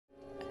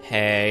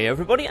Hey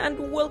everybody,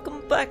 and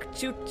welcome back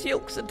to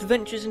Teal'c's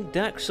Adventures in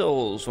Dark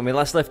Souls. When we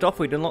last left off,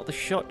 we'd unlocked the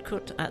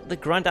shortcut at the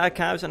Grand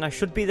Archives, and I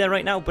should be there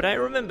right now, but I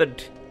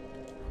remembered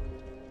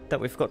that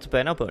we forgot to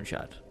burn our bone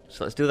shard.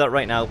 So let's do that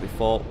right now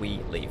before we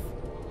leave.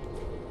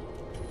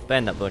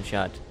 Burn that bone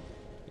shard.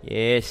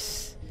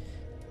 Yes.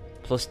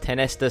 Plus 10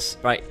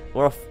 Estus. Right,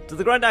 we're off to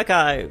the Grand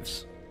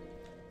Archives.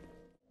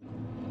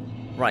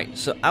 Right,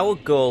 so our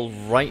goal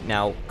right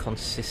now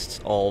consists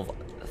of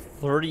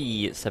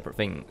 3 separate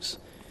things.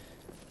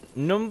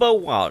 Number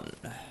 1,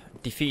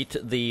 defeat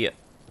the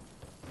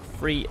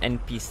 3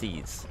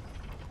 NPCs.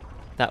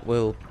 That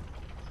will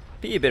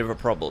be a bit of a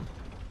problem.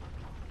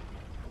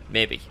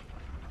 Maybe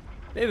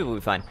we'll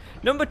be fine.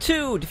 Number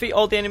 2, defeat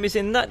all the enemies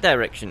in that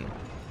direction.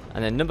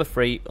 And then number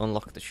 3,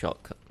 unlock the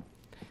shortcut.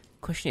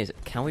 Question is,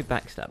 can we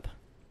backstab?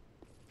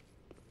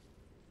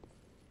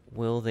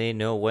 Will they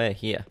know we're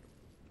here?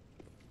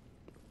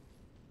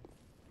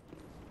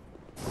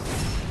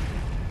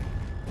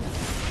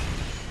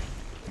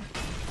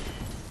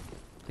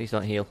 Please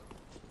don't heal.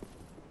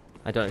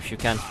 I don't know if she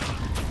can.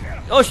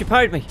 Oh, she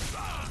parried me!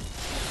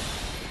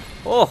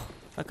 Oh,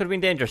 that could have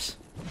been dangerous.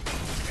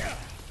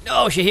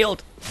 No, she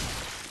healed!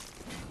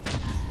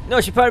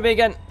 No, she parried me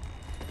again!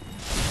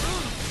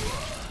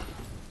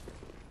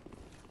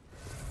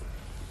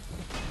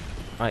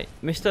 Right,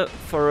 Mr.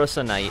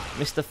 Farosanite,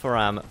 Mr.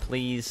 Faram,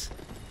 please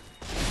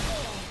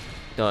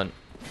don't.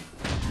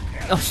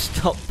 Oh,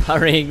 stop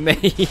parrying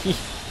me!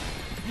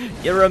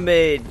 You're a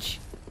mage!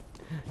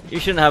 You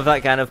shouldn't have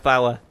that kind of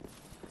power.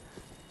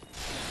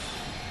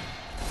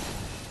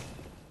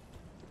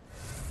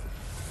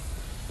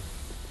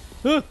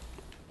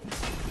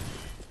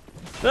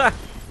 Ah!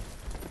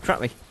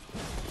 Trap me.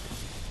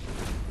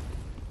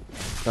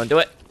 Don't do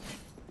it.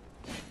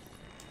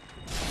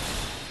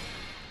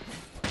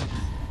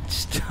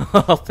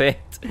 Stop it.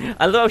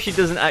 I love how she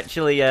doesn't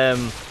actually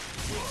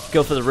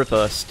go for the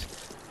riposte.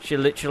 She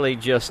literally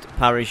just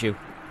parries you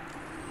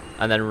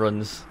and then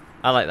runs.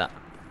 I like that.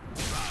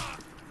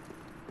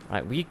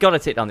 Right, we gotta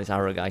take down this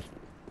arrow guy.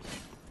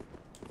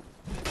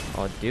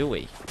 Or do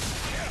we?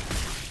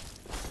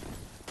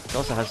 It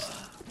also has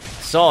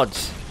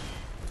swords.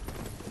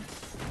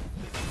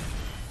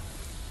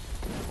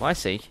 Oh, I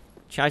see.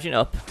 Charging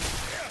up.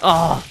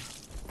 Oh!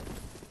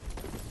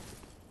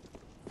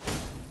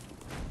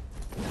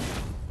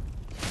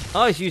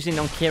 Oh, he's using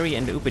Onkiri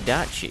and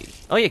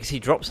Ubadachi. Oh yeah, because he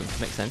drops them.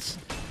 Makes sense.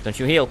 Don't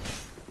you heal.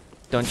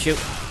 Don't you.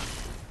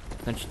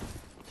 Don't you.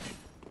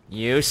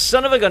 You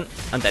son of a gun.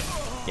 I'm dead.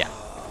 Yeah.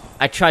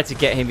 I tried to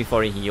get him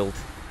before he healed.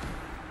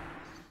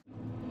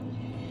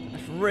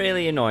 That's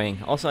really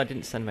annoying. Also, I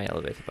didn't send my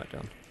elevator back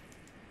down.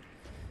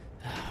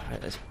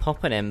 Right, let's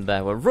pop an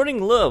ember. We're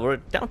running low. We're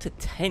down to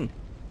 10.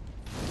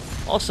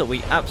 Also,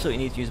 we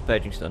absolutely need to use a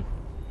purging stone.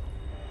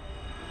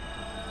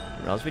 I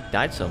didn't realize we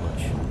died so much.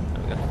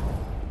 There we go.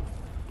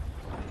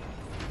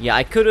 Yeah,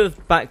 I could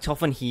have backed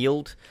off and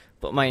healed,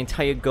 but my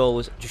entire goal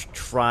was just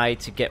try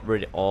to get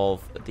rid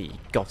of the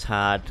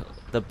Gotthard,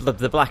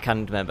 the Black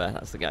Hand member.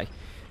 That's the guy.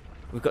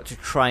 We've got to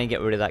try and get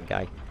rid of that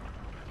guy.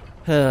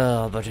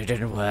 Oh, but it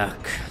didn't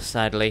work,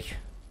 sadly.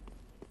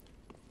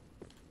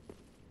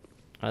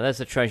 Oh, there's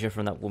the treasure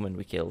from that woman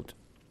we killed.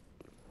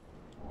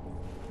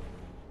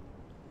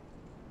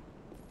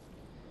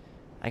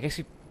 I guess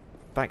we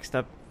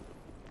backstab.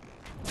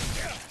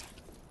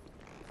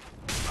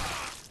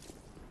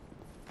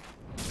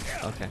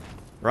 Okay.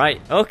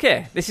 Right,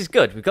 okay. This is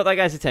good. We've got that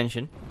guy's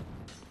attention.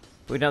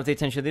 But we don't have the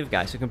attention of the other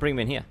guy, so we can bring him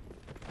in here.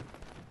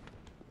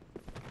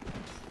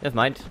 Never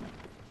mind.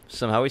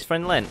 Somehow his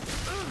friend Len.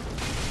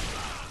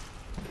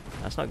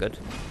 That's not good.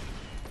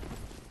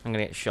 I'm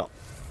gonna get shot.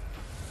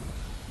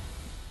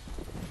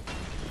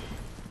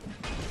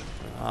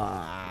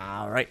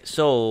 Alright,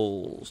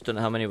 souls. Don't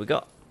know how many we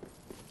got.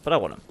 But I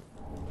want them.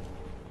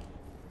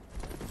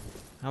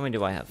 How many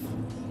do I have?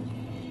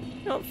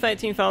 No,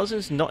 13,000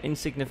 is not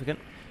insignificant.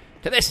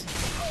 To this!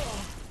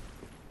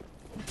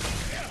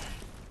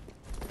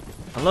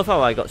 I love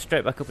how I got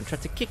straight back up and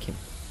tried to kick him.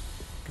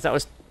 Because that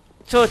was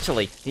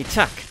totally the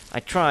attack I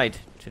tried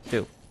to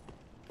do.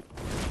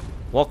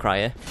 War cry,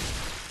 eh?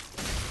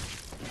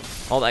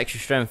 All that extra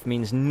strength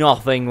means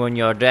nothing when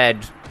you're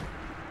dead.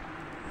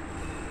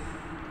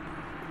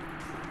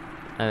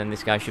 And then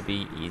this guy should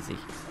be easy.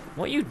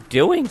 What are you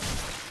doing?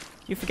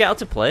 You forget how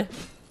to play?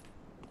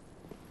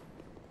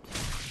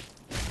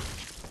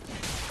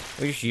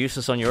 You're just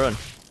useless on your own.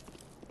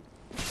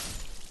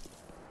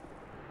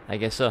 I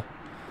guess so.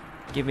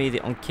 Give me the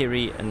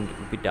Onkiri and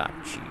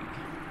Ubadachi.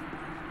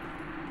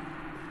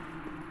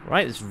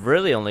 Right, there's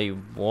really only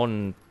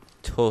one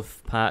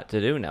tough part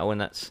to do now,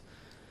 and that's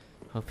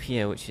up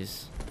here, which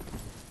is...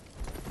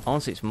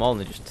 Honestly, it's more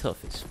than just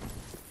tough. It's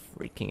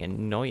freaking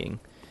annoying.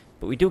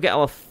 But we do get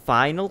our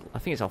final... I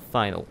think it's our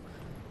final.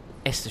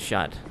 Estus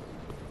shard.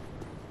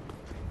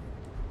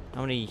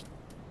 How many?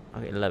 I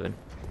got 11.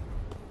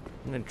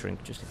 I'm going to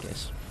drink just in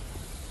case.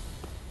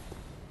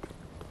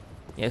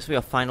 Yeah, this will be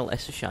our final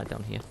Estus shard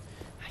down here.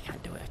 I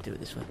can't do it. I have to do it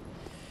this way.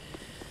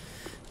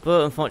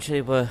 But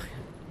unfortunately, we're...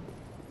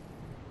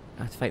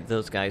 I have to fight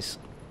those guys.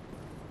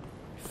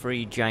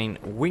 3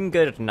 giant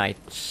winged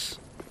knights.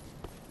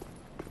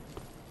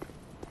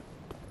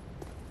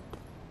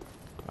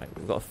 Right,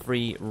 we've got a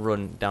free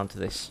run down to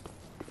this.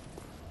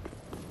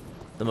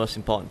 The most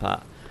important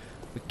part.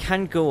 We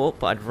can go up,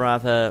 but I'd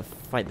rather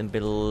fight them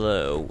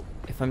below.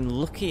 If I'm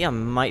lucky, I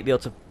might be able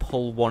to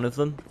pull one of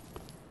them.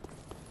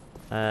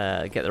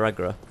 Get the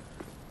aggro.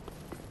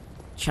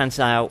 Chance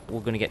out,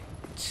 we're going to get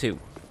 2.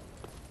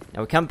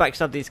 Now we can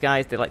backstab these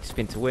guys. They like to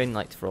spin to win,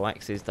 like to throw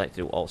axes, like to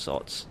do all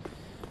sorts.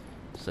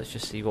 So let's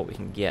just see what we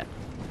can get.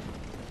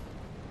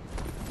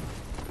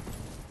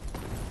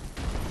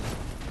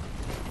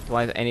 Do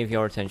I have any of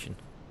your attention?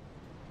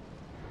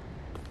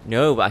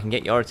 No, but I can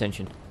get your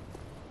attention.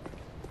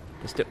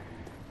 Let's do...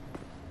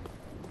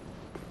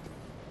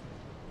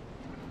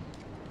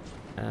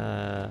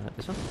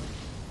 this one?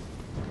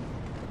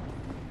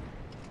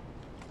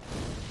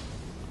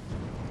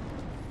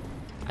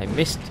 I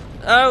missed.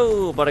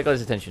 Oh, but I got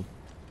his attention.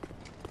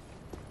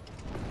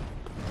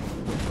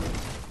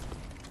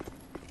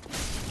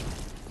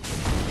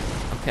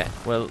 Okay,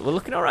 well, we're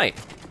looking alright.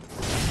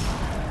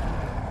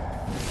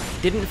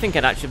 Didn't think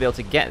I'd actually be able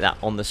to get that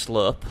on the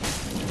slope.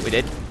 We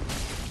did.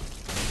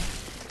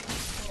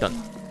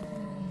 Done.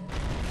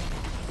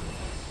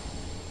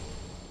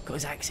 Got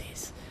his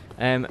axes.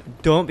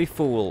 Don't be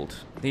fooled.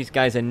 These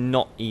guys are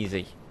not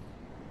easy.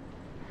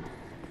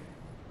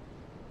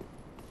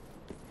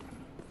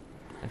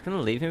 I'm going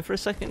to leave him for a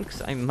second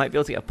because I might be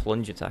able to get a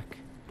plunge attack.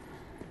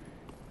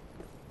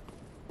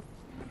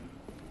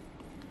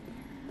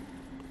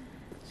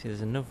 See,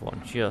 there's another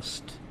one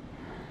just...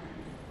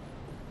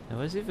 Now,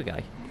 where's the other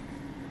guy?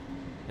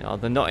 No,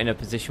 they're not in a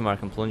position where I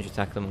can plunge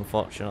attack them,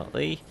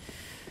 unfortunately.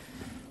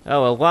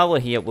 Oh well, while we're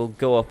here, we'll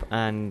go up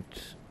and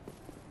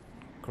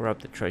grab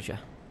the treasure.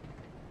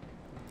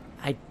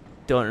 I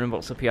don't remember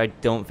what's up here. I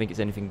don't think it's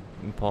anything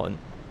important.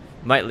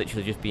 It might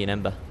literally just be an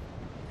ember.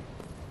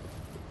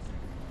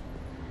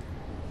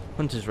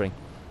 Hunter's ring.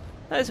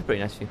 That is a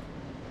pretty nice view.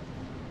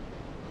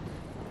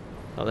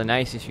 Not the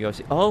nicest view I've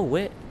seen. Oh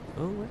wait.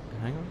 Oh wait.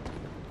 Hang on.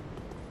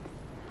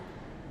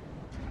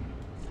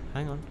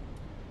 Hang on.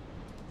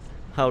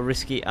 How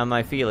risky am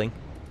I feeling?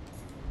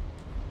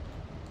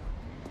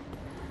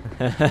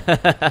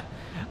 I'm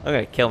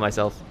gonna kill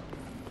myself.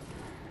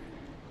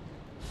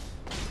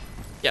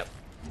 Yep.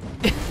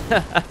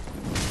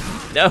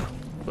 No,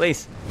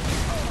 please.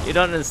 You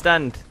don't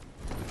understand.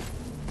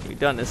 You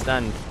don't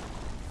understand.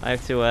 I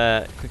have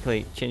to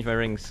quickly change my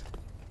rings.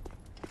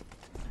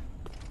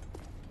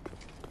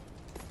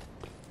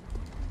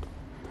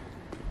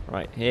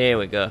 Right, here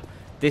we go.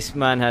 This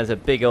man has a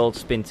big old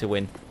spin to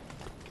win.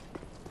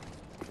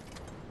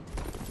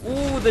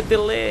 Ooh, the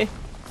delay.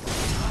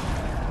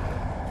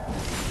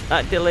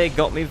 That delay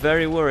got me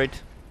very worried.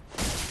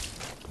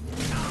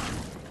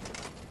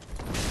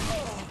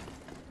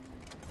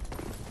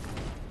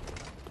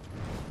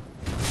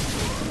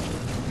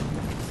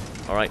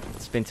 Alright,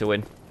 spin to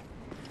win.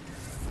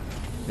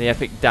 The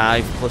epic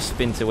dive plus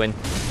spin to win.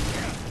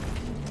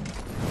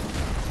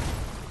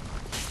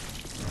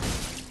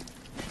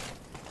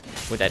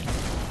 We're dead.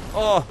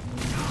 Oh!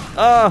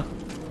 Oh!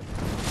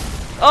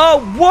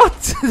 Oh,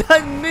 what?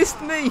 That missed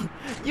me!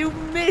 You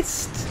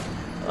missed!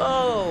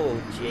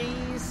 Oh,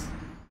 jeez.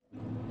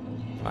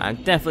 Right, I'm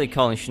definitely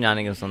calling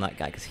shenanigans on that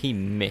guy because he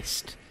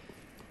missed.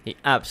 He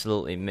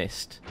absolutely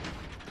missed.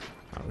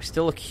 Right, we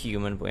still look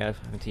human, but we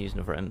have to use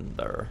another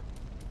ember.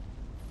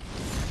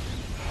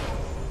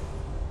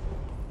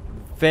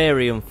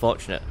 Very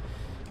unfortunate.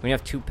 We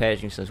have 2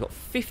 paging stones. We've got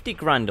 50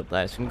 grand up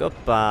there, so we can go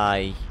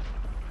buy...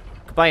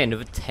 Could buy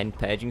another 10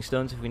 paging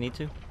stones if we need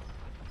to.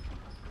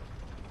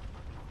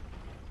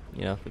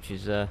 You know, which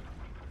is the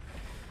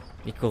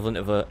equivalent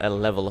of a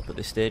level up at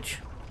this stage.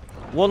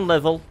 1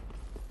 level.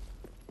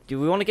 Do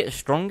we want to get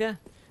stronger,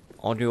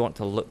 or do we want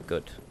to look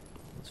good?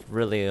 It's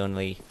really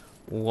only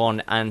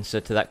one answer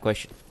to that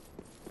question.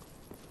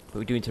 But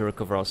we do need to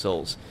recover our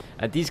souls.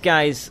 These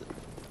guys,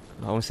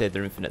 I won't say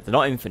they're infinite. They're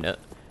not infinite.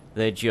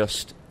 They're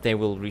just, they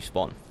will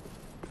respawn.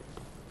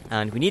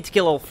 And we need to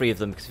kill all 3 of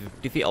them, because if we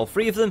defeat all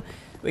 3 of them,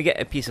 we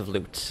get a piece of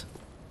loot.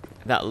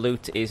 That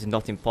loot is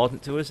not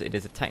important to us. It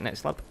is a Titanite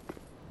slab.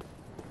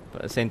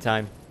 But at the same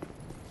time,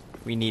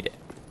 we need it.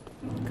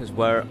 Because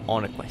we're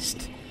on a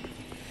quest.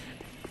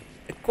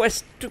 A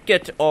quest to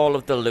get all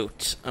of the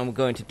loot. And we're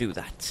going to do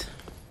that.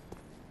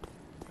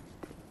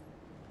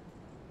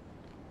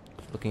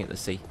 Just looking at the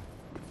sea.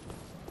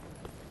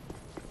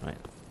 Right.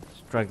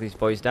 Let's drag these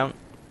boys down.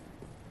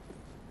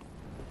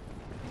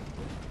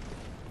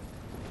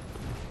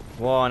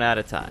 1 at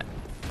a time.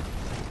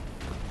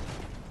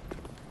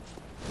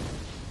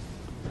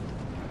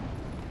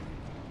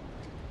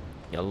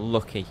 You're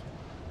lucky.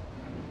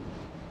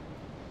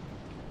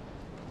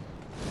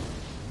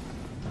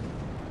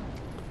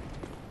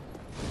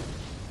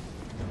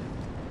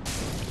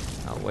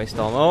 I'll waste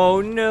all.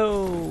 Oh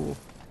no!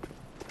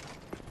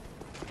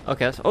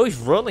 Okay, that's, oh, he's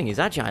rolling. He's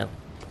agile.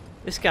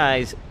 This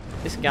guy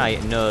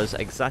knows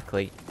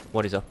exactly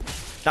what is up.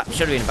 That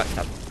should have been a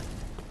backstab.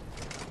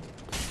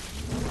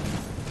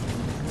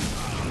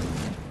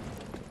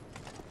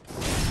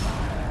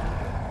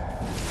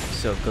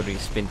 so good when you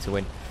spin to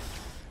win.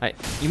 Right,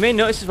 you may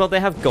notice as well they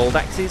have gold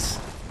axes,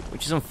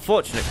 which is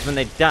unfortunate because when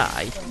they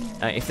die,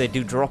 if they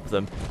do drop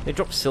them, they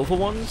drop silver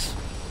ones.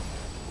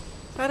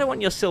 I don't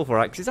want your silver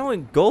axes, I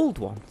want gold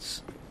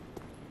ones.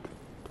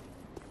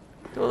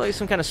 Do I look like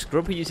some kind of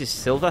scrub who uses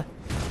silver?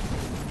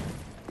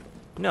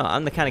 No,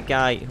 I'm the kind of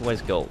guy who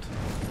wears gold.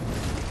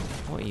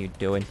 What are you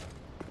doing?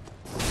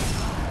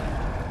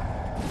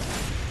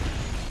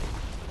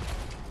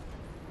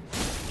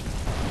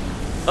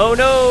 Oh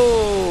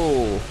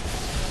no!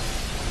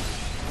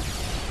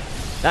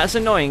 That's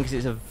annoying because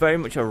it's very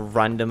much a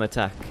random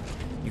attack.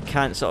 You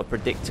can't sort of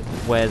predict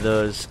where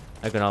those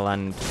are going to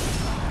land.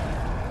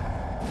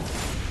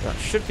 That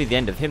should be the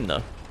end of him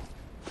though.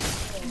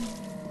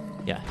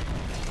 Yeah.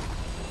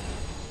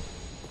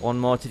 One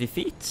more to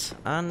defeat,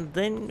 and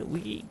then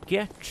we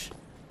get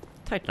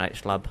Titanite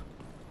slab.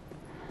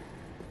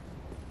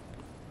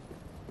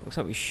 Looks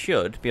like we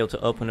should be able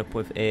to open up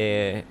with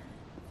a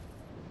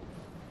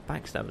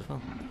backstab as well.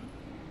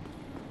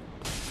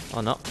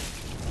 Or not.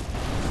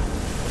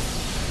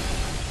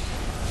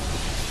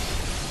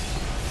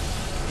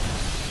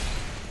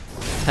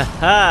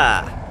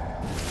 Haha!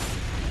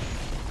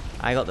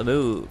 I got the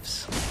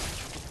moves.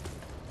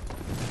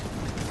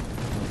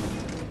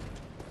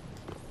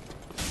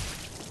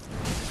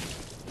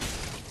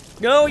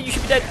 No, you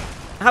should be dead.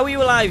 How are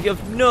you alive? You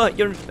have no.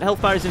 Your health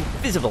bar is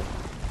invisible.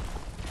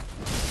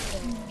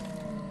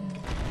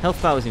 Health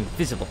bar is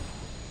invisible.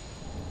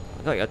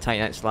 I got your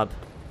Titanite slab.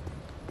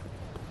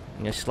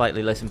 And your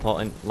slightly less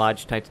important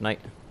large Titanite.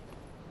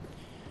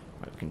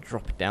 Right, we can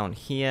drop it down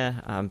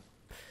here.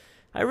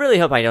 I really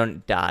hope I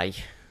don't die.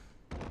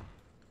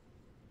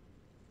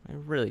 I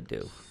really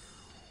do.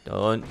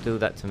 Don't do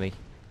that to me.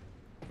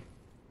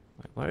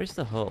 Right, where is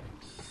the hole?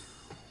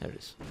 There it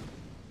is.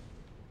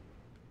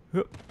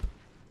 Hup.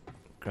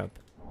 Grab.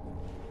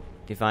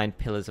 Divine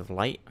Pillars of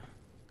Light.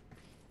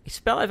 A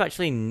spell I've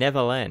actually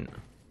never learned.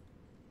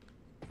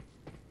 I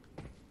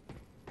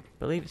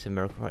believe it's a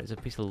miracle. Right, there's a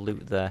piece of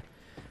loot there.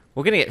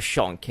 We're gonna get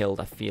shot and killed,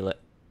 I feel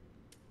it.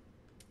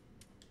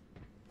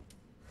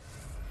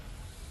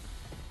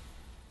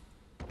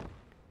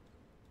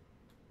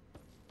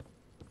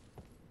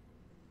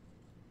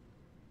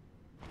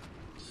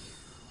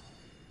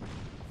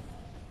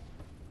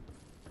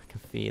 I can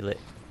feel it.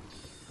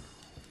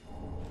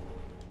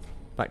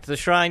 Back to the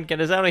shrine,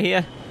 get us out of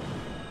here.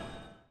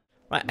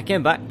 Right, I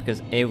came back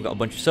because A, we've got a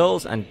bunch of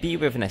souls, and B,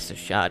 we have an Estus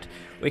shard.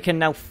 We can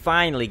now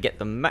finally get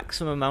the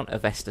maximum amount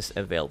of Estus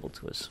available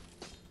to us.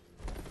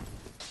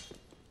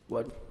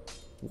 What?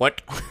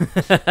 What?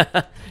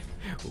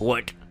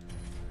 What?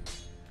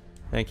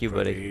 Thank you,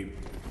 buddy.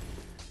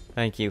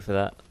 Thank you for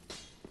that.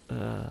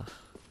 Can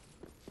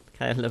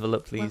I level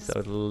up, please? I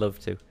would love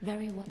to.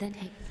 Very well then.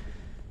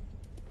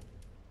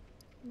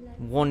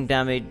 1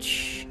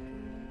 damage.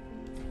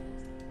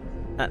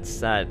 That's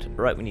sad.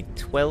 Right, we need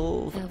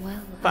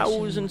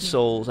 12,000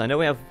 souls. I know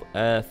we have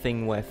a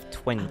thing worth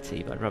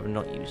 20, but I'd rather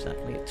not use that.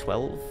 Can we get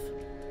 12?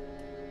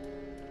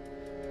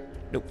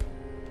 Nope.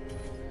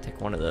 Take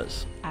one of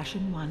those.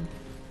 Ashen 1.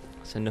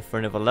 That's enough for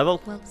another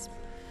level. Well,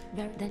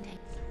 very then.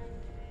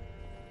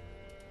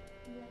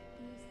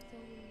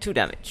 2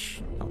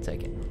 damage. I'll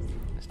take it.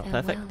 It's not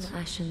perfect.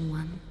 Ashen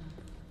 1.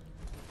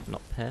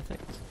 Not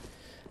perfect.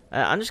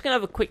 I'm just going to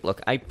have a quick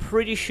look. I'm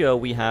pretty sure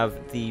we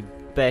have the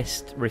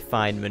best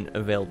refinement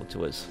available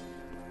to us.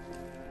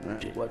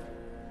 What?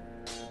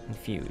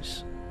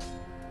 Infuse.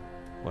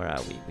 Where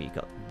are we? We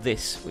got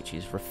this, which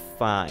is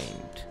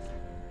refined.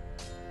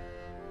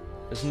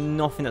 There's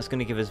nothing that's going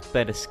to give us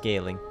better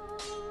scaling.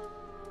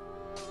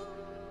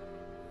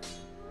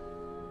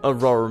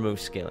 Aurora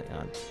remove scaling.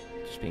 I'm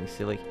just being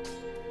silly.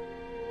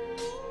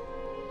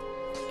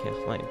 Okay,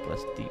 slightly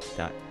plus deep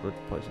dark blood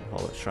poison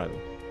hole. Let's try them.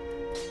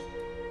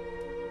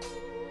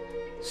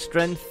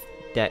 Strength,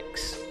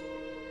 Dex.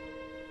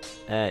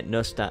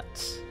 No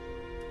stats.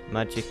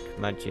 Magic,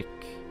 magic.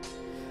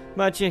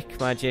 Magic,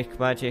 magic,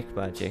 magic,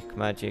 magic,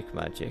 magic,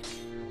 magic.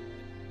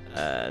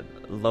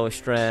 Lower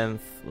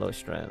strength, lower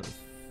strength.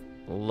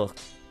 Luck.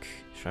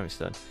 Shrine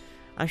stone.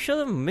 I'm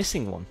sure I'm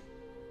missing one.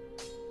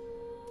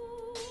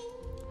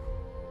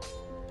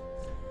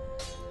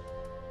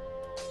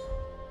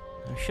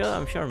 I'm sure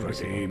I'm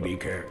missing one. Be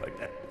careful.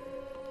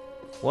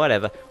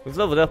 Whatever. We've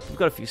leveled up. We've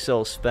got a few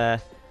souls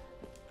spare.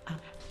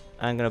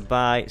 I'm gonna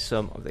buy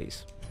some of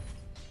these.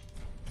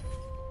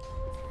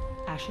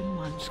 Ashen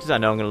 1. Just because I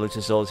know I'm gonna lose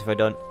the souls if I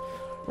don't.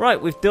 Right,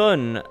 we've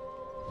done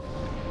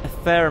a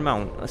fair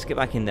amount. Let's get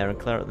back in there and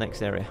clear out the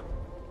next area.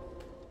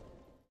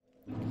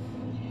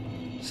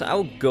 So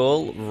our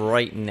goal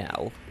right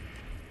now...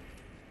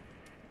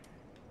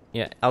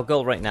 Yeah, our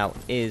goal right now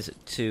is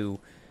to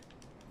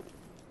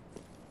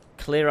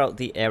clear out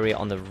the area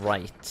on the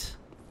right.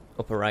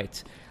 Upper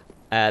right.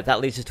 That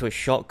leads us to a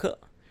shortcut.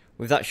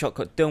 With that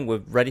shortcut done, we're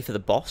ready for the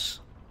boss.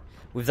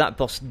 With that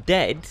boss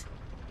dead,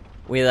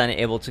 we're then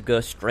able to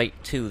go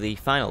straight to the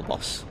final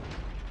boss.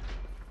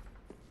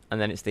 And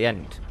then it's the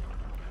end.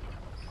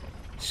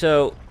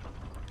 So,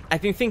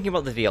 I've been thinking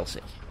about the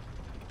DLC.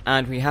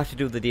 And we have to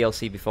do the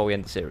DLC before we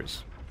end the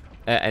series.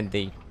 End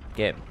the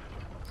game.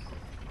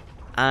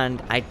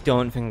 And I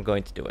don't think I'm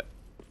going to do it.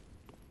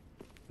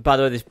 By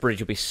the way, this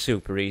bridge will be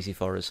super easy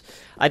for us.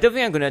 I don't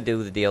think I'm going to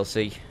do the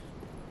DLC.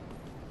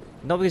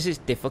 Not because it's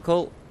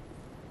difficult.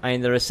 I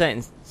mean, there are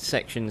certain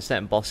sections,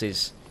 certain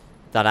bosses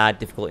that are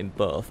difficult in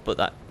both, but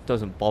that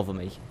doesn't bother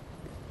me.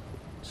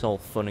 It's all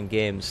fun and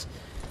games.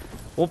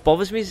 What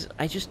bothers me is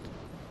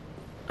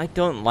I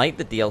don't like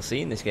the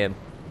DLC in this game.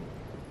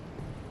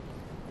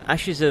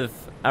 Ashes of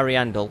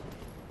Ariandel,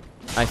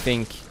 I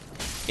think,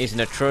 is an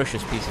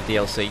atrocious piece of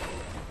DLC.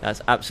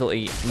 That's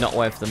absolutely not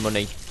worth the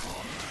money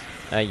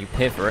you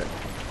pay for it.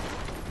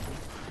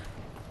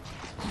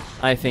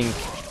 I think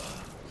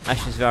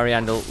Ashes of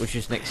Ariandel was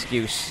just an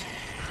excuse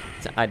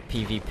to add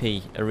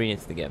PvP arena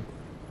to the game.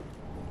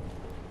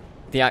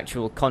 The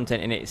actual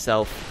content in it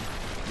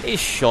itself is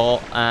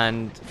short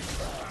and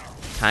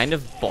kind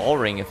of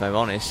boring, if I'm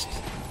honest.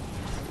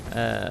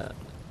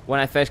 When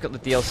I first got the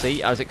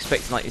DLC, I was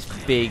expecting like this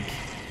big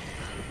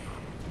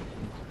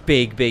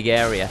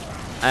area.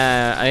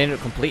 I ended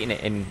up completing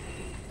it in,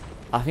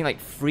 I think, like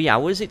 3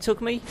 hours it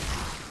took me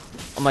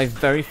on my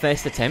very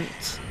first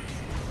attempt.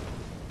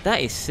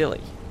 That is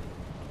silly.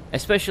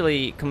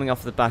 Especially coming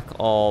off the back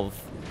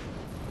of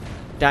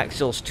Dark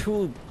Souls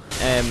 2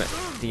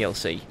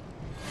 DLC.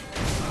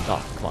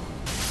 Oh, come on.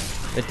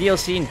 The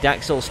DLC in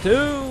Dark Souls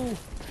 2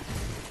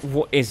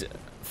 is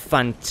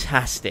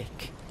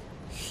fantastic.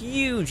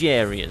 Huge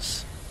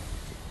areas.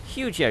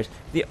 Huge areas.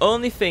 The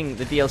only thing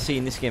the DLC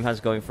in this game has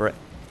going for it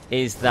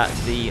is that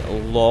the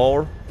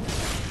lore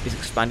is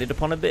expanded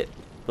upon a bit,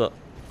 but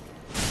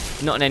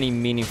not in any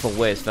meaningful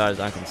way as far as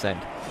I'm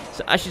concerned.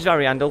 So Ashes of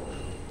Ariandel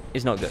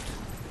is not good.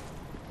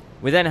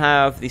 We then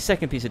have the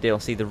second piece of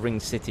DLC, the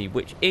Ringed City,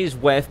 which is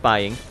worth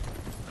buying,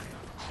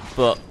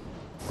 but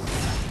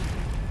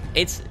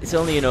it's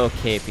only an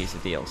okay piece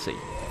of DLC.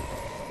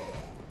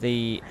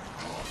 It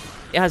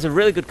has a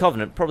really good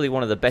covenant, probably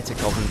one of the better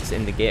covenants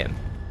in the game.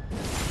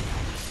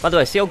 By the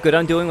way, see how good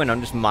I'm doing when I'm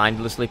just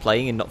mindlessly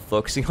playing and not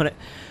focusing on it.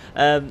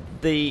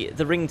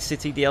 The Ringed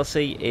City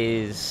DLC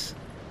is...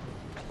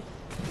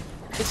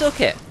 it's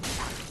okay.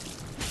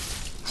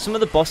 Some of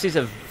the bosses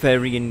are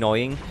very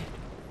annoying.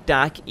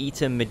 Dark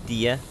Eater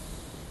Medea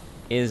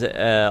is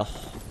I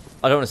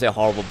don't want to say a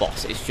horrible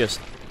boss, it's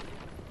just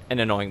an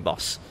annoying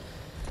boss.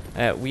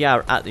 We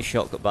are at the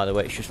shortcut, by the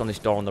way. It's just on this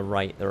door on the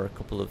right. There are a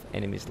couple of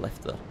enemies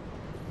left there.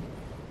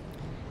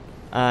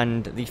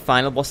 And the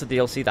final boss of the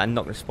DLC that I'm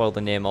not going to spoil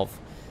the name of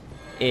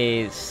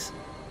is...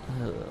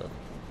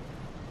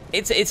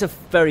 It's a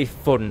very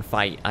fun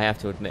fight, I have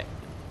to admit.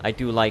 I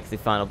do like the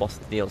final boss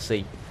of the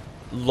DLC.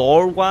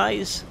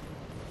 Lore-wise,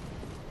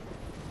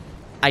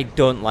 I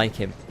don't like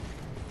him.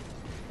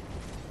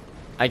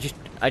 I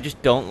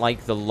just don't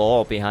like the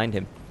lore behind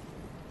him.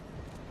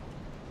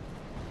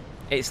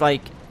 It's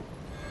like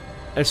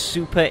a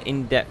super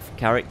in-depth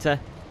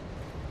character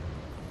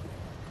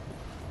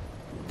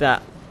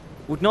that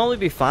would normally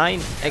be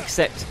fine,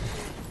 except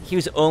he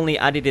was only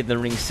added in the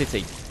Ringed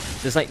City.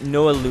 There's like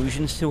no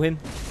allusions to him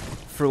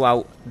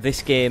throughout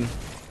this game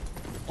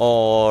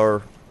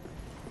or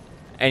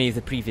any of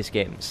the previous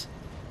games.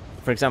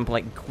 For example,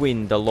 like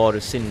Gwyn, the Lord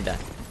of Cinder.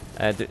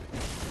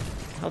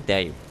 How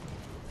dare you?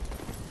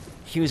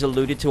 He was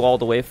alluded to all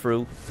the way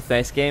through the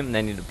first game and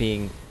then ended up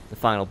being the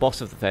final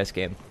boss of the first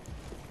game.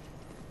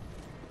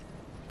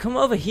 Come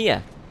over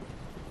here.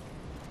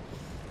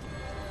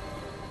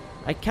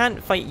 I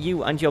can't fight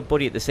you and your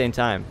buddy at the same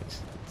time.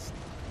 It's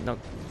not...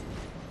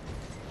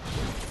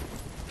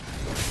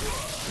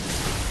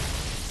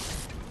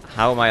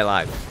 How am I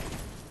alive?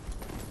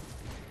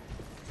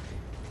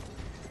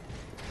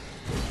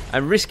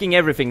 I'm risking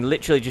everything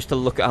literally just to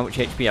look at how much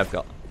HP I've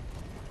got.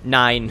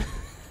 9.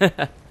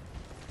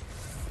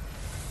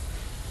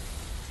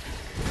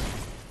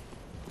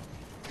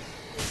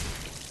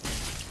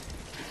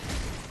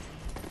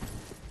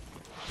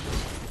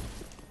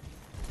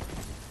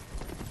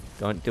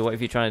 Don't do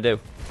whatever you're trying to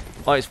do.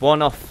 Oh, it's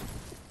one off.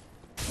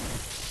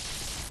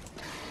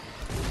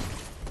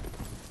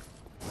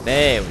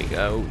 There we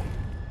go.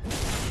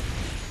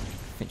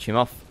 Pinch him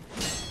off.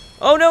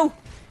 Oh no!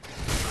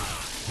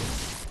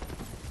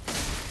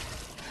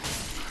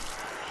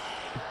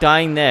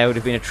 Dying there would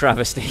have been a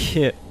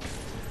travesty.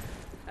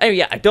 Anyway,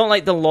 yeah, I don't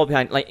like the lore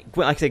behind... Like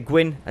I said,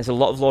 Gwyn has a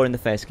lot of lore in the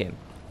first game.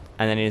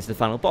 And then he's the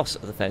final boss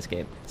of the first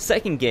game.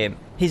 Second game,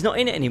 he's not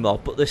in it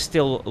anymore, but there's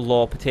still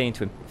lore pertaining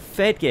to him.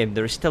 Third game,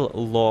 there is still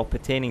lore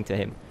pertaining to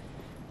him.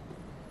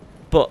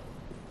 But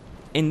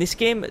in this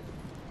game,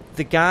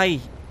 the guy,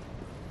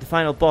 the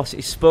final boss,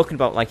 is spoken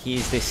about like he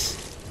is this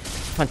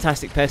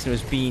fantastic person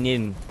who's been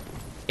in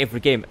every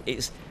game.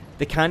 It's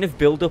the kind of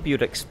build-up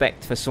you'd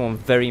expect for someone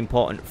very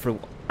important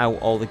throughout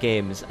all the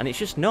games, and it's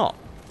just not.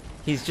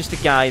 He's just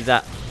a guy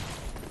that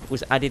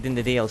was added in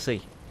the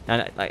DLC.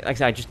 And like I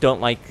said, I just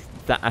don't like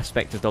that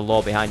aspect of the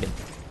lore behind him.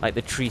 Like,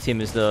 they treat him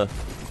as though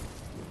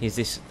he's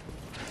this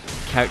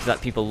character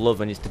that people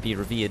love and is to be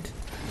revered,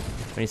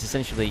 when he's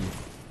essentially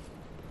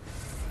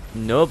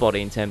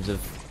nobody in terms of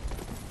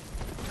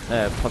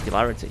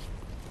popularity.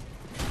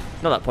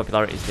 Not that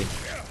popularity is the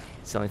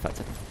selling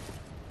factor.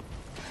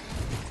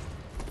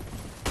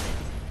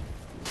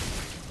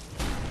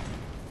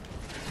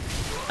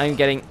 I'm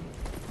getting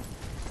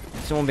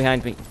someone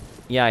behind me.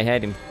 Yeah, I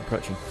heard him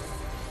approaching.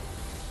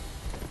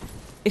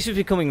 This is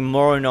becoming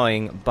more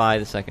annoying by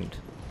the second.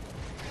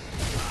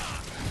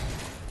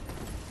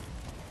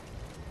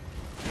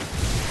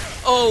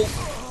 Oh!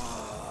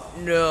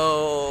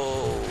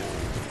 No!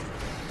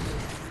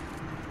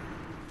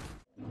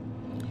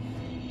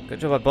 Good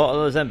job I bought all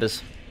those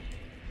embers.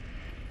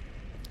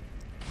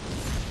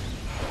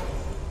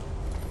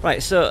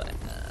 Right, so...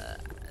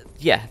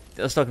 yeah,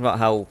 I was talking about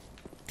how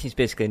he's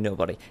basically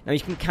nobody. Now, you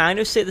can kind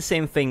of say the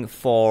same thing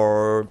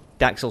for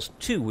Dark Souls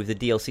 2 with the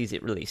DLCs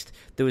it released.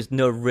 There was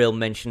no real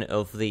mention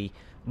of the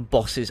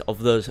bosses of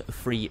those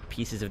 3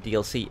 pieces of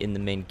DLC in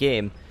the main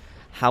game.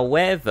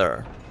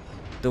 However,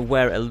 there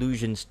were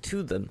allusions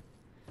to them.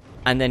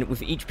 And then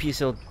with each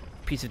piece of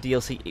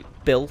DLC, it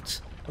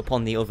built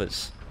upon the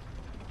others.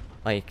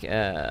 Like,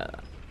 I'm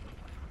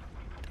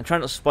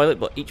trying not to spoil it,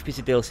 but each piece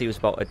of DLC was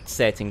about a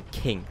certain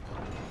king.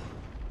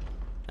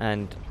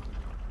 And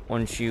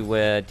once you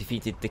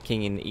defeated the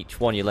king in each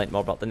one, you learnt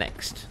more about the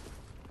next,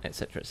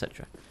 etc.,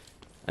 etc.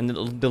 And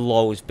the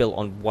lore was built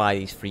on why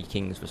these 3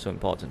 kings were so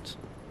important.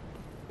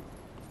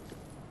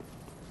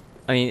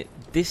 I mean,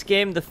 this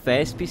game, the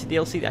first piece of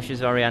DLC, the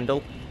Ashes of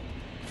Ariandel,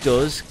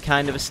 does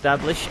kind of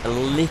establish a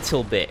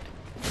little bit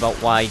about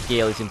why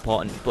Gale is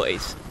important, but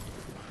it's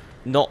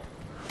not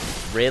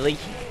really.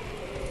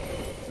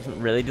 It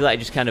doesn't really do that. It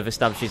just kind of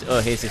establishes,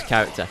 oh, here's his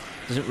character.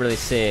 It doesn't really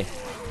say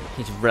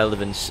his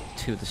relevance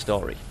to the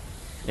story.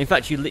 In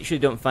fact, you literally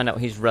don't find out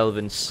his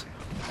relevance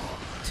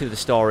to the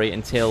story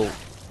until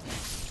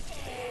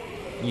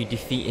you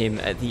defeat him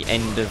at the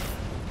end of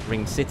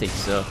Ring City,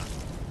 so...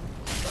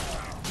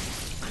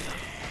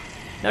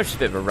 That was just a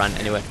bit of a rant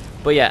anyway.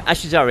 But yeah,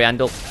 Ashes of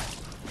Ariandel,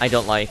 I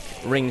don't like.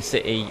 Ring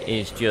City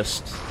is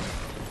just...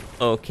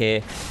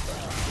 okay.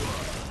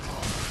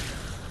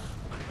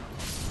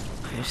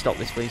 Can you stop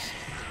this, please?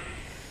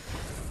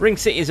 Ring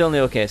City is only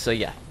okay, so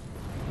yeah.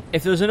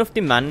 If there was enough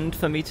demand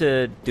for me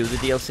to do the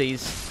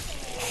DLCs,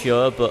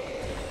 sure, but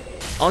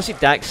honestly,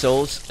 Dark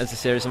Souls as a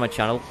series on my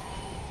channel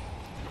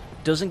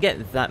doesn't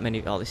get that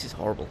many... oh, this is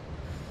horrible.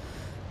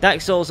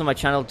 Dark Souls on my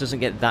channel doesn't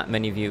get that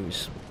many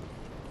views.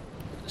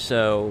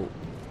 So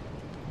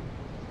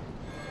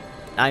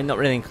I'm not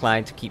really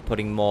inclined to keep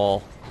putting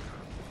more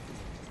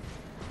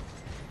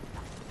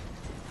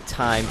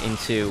time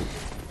into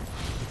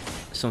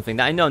something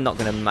that I know I'm not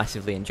going to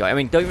massively enjoy. I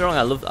mean, don't get me wrong,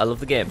 I love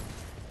the game.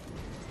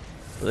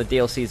 But the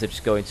DLCs are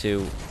just going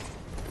to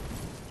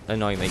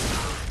annoy me.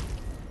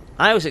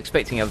 I was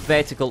expecting a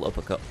vertical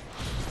uppercut.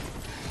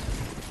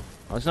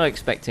 I was not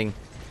expecting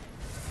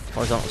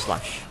horizontal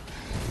slash.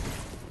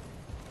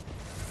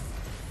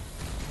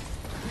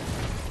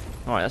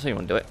 Alright, that's how you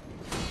want to do it.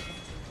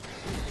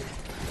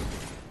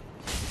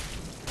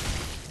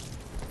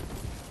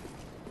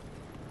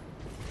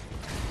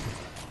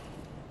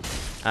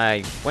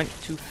 I went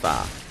too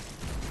far.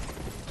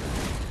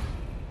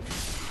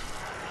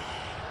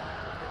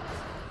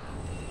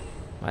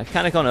 I've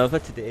kind of gone over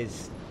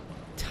today's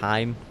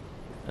time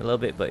a little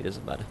bit, but it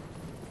doesn't matter.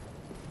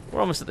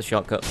 We're almost at the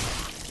shortcut.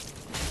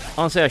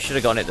 Honestly, I should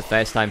have gotten it the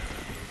first time.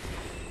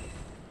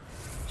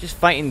 Just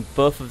fighting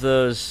both of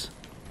those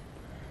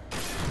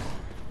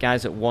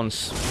guys at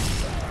once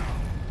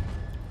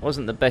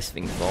wasn't the best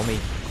thing for me.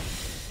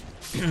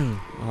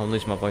 I'll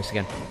lose my voice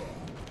again.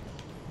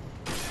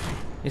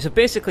 So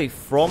basically,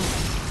 from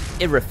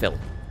Irophil,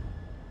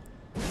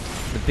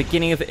 the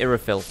beginning of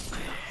Irophil,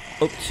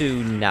 up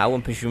to now,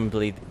 and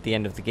presumably the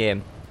end of the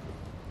game,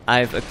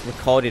 I've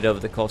recorded over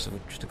the course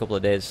of just a couple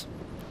of days.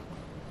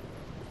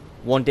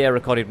 One day I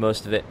recorded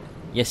most of it,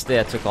 yesterday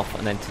I took off,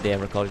 and then today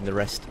I'm recording the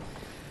rest.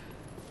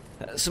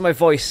 So my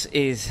voice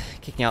is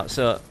kicking out.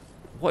 So,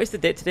 what is the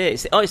date today?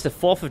 It's the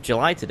 4th of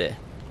July today.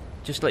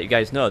 Just to let you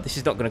guys know, this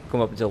is not going to come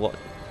up until what?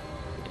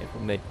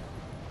 April, May,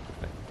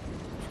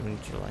 June,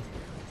 July.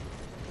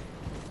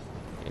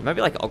 It might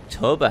be like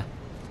October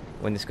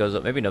when this goes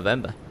up, maybe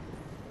November.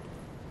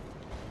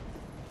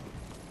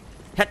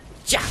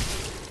 Hatcha!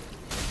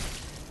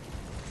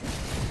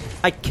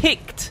 I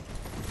kicked!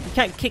 You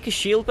can't kick a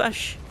shield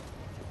bash?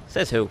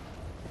 Says who?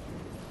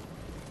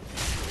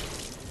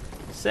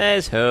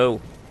 Says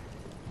who?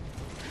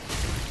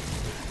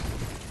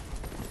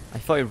 I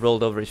thought he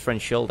rolled over his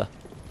friend's shoulder.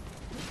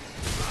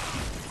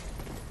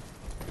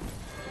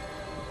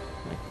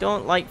 I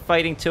don't like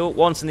fighting 2 at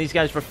once, and these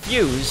guys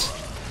refuse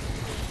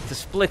to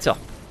split up.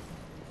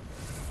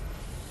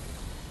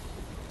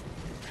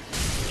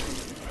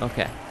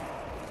 Okay.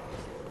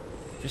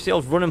 Just the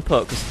old run and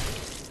poke,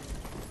 'cause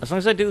as long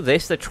as I do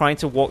this, they're trying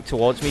to walk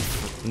towards me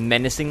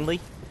menacingly,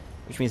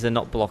 which means they're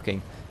not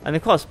blocking. And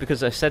of course,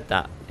 because I said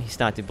that, he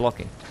started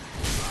blocking.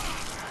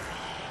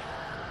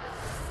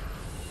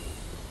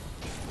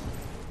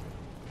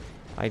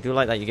 I do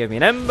like that you gave me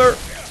an ember.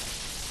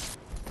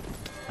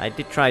 I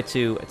did try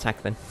to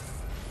attack them.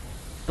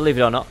 Believe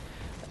it or not.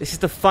 This is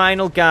the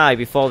final guy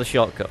before the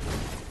shortcut.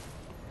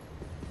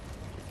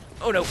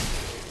 Oh no.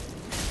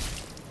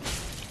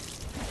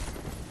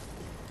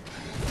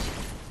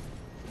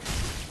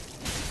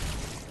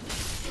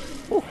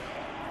 Ooh.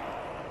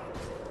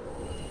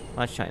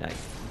 Nice shiny.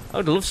 I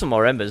would love some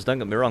more embers, don't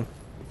get me wrong.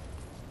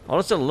 I'd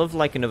also love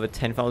like another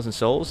 10,000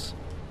 souls.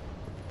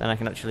 Then I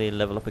can actually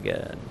level up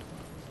again.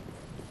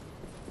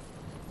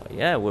 But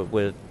yeah,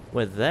 we're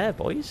there,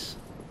 boys.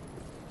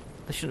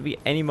 There shouldn't be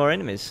any more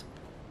enemies.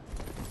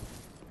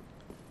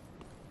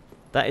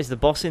 That is the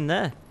boss in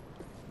there.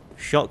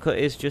 Shortcut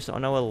is just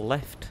on our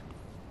left.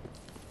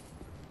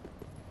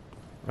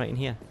 Right in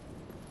here.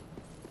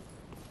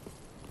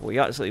 What we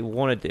absolutely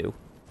want to do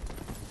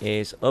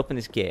is open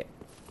this gate.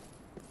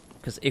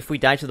 Because if we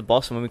die to the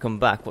boss and when we come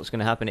back, what's going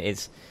to happen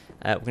is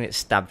we're going to get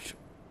stabbed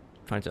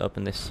trying to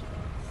open this.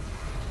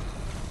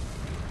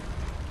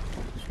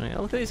 Right,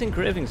 oh, look at these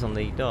engravings on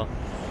the door.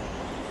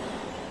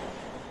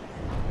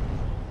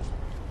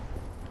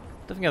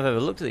 Don't think I've ever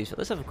looked at these, but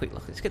let's have a quick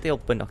look. Let's get the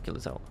old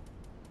binoculars out.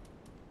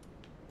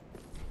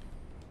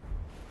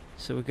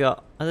 So we've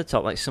got at the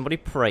top like somebody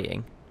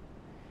praying.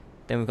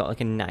 Then we've got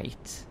like a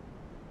knight.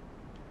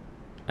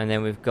 And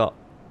then we've got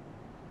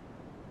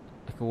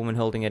like a woman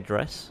holding a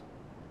dress.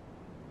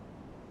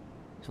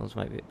 These ones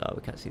might be... Oh,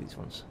 we can't see these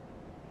ones.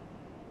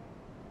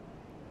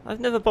 I've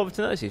never bothered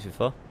to notice these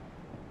before.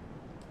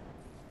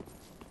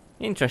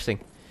 Interesting.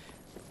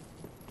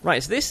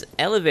 Right, so this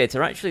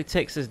elevator actually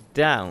takes us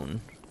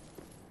down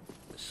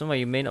somewhere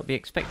you may not be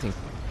expecting.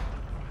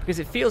 Because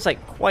it feels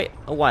like quite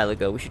a while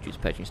ago. We should use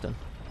Paging Stone.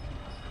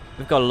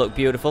 We've got to look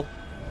beautiful.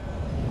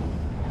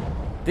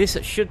 This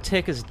should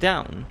take us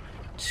down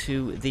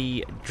to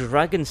the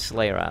Dragon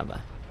Slayer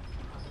armor.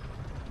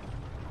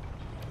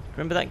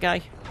 Remember that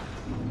guy?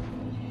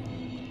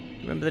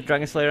 Remember the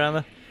Dragon Slayer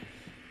armor?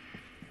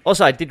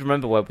 Also, I did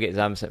remember where we get his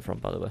armor set from,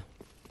 by the way.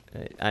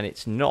 And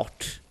it's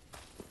not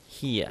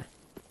here.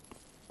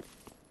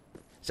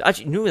 So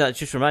actually, no, that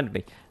just reminded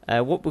me.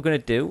 What we're going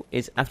to do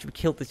is, after we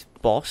kill this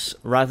boss,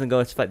 rather than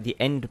go to fight the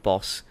end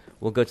boss,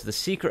 we'll go to the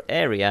secret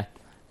area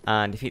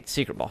and defeat the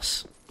secret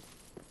boss.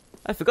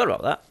 I forgot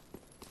about that.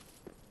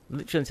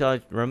 Literally until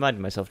I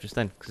reminded myself just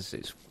then, because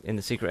it's in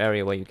the secret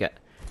area where you get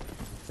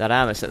that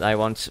armor set that I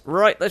want.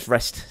 Right, let's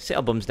rest, sit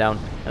our bums down,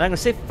 and I'm going to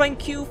say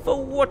thank you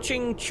for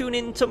watching. Tune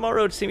in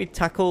tomorrow to see me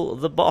tackle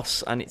the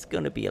boss, and it's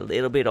going to be a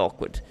little bit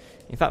awkward.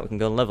 In fact, we can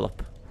go and level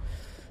up.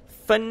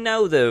 For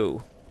now,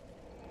 though,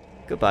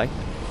 goodbye.